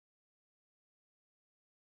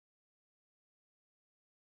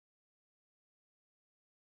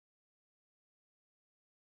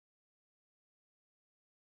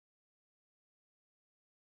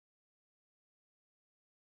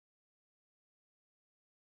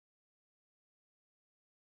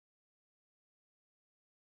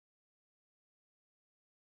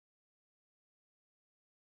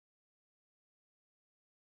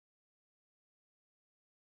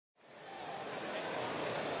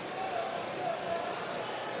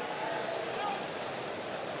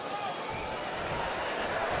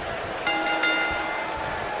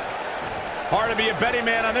Hard to be a betting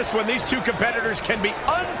man on this one. These two competitors can be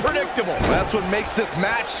unpredictable. That's what makes this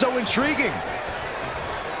match so intriguing.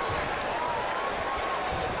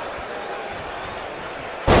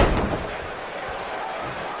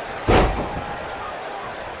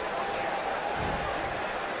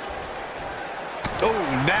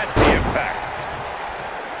 Oh, nasty impact.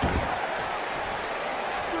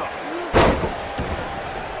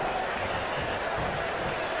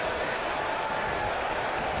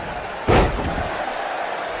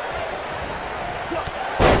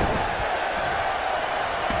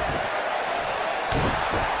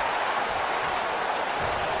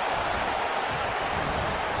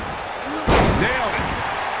 Nailed it.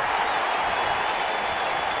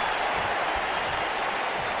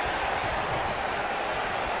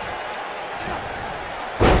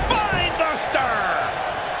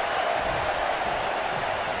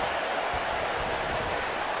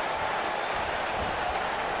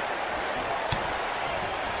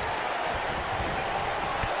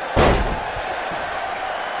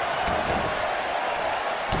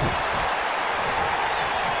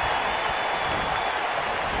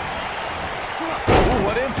 Ooh,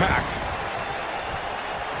 what impact.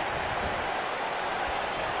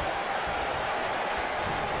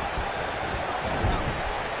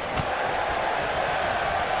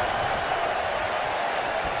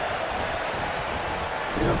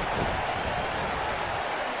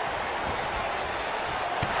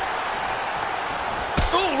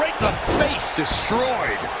 Ooh, right in the face.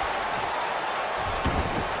 Destroyed.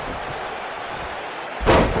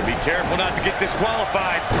 Be careful not to get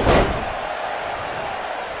disqualified.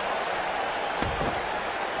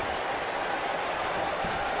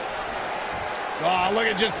 Oh, look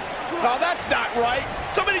at just... Oh, that's not right.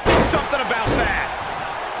 Somebody do something about that.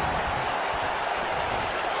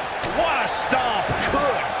 What a stomp.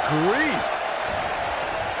 Good grief.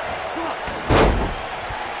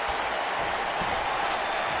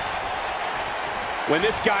 When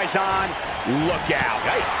this guy's on, look out.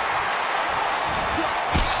 Yikes.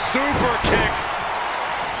 Super kick.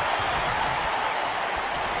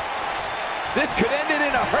 This could end it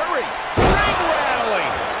in a hurry. Ring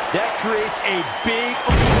rattling. That creates a big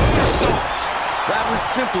assault. That was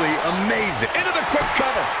simply amazing. Into the quick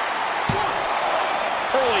cover.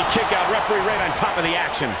 Early kick out. Referee right on top of the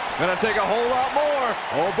action. Gonna take a whole lot more.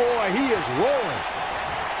 Oh boy, he is rolling.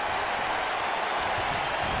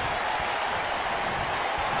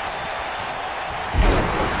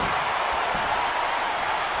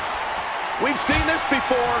 We've seen this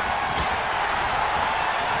before.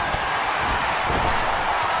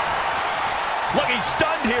 Looking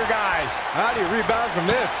stunned here, guys. How do you rebound from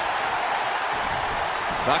this?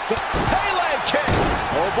 Knocks up. Hey, leg kick.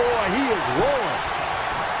 Oh boy, he is rolling.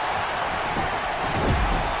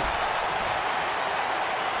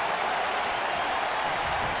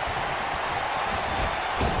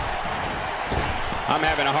 I'm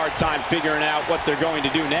having a hard time figuring out what they're going to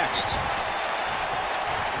do next.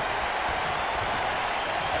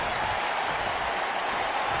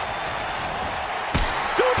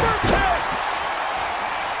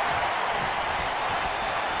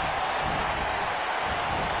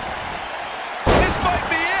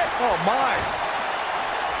 Oh, my.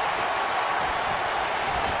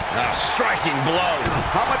 A striking blow.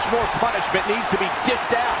 How much more punishment needs to be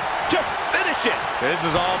dished out? Just finish it. This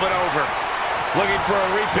is all but over. Looking for a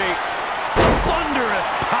repeat. Thunderous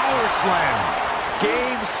power slam.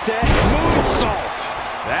 Game, set, moonsault.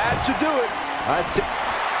 That should do it. I'd say.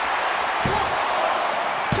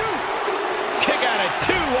 1, 2. Kick out at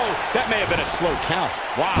 2. Whoa, that may have been a slow count.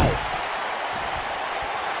 Wow.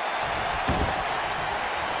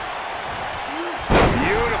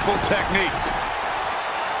 Beautiful technique.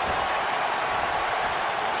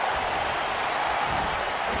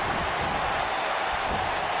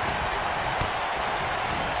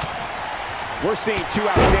 We're seeing two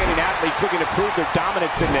outstanding athletes looking to prove their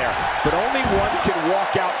dominance in there, but only one can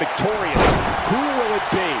walk out victorious. Who will it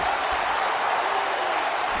be?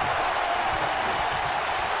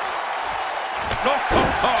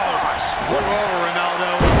 Look over, Ronaldo.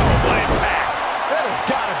 What impact. That has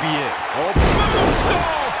got to be it. Oh,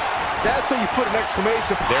 moonsault! That's how you put an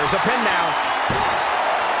exclamation. There's a pin now.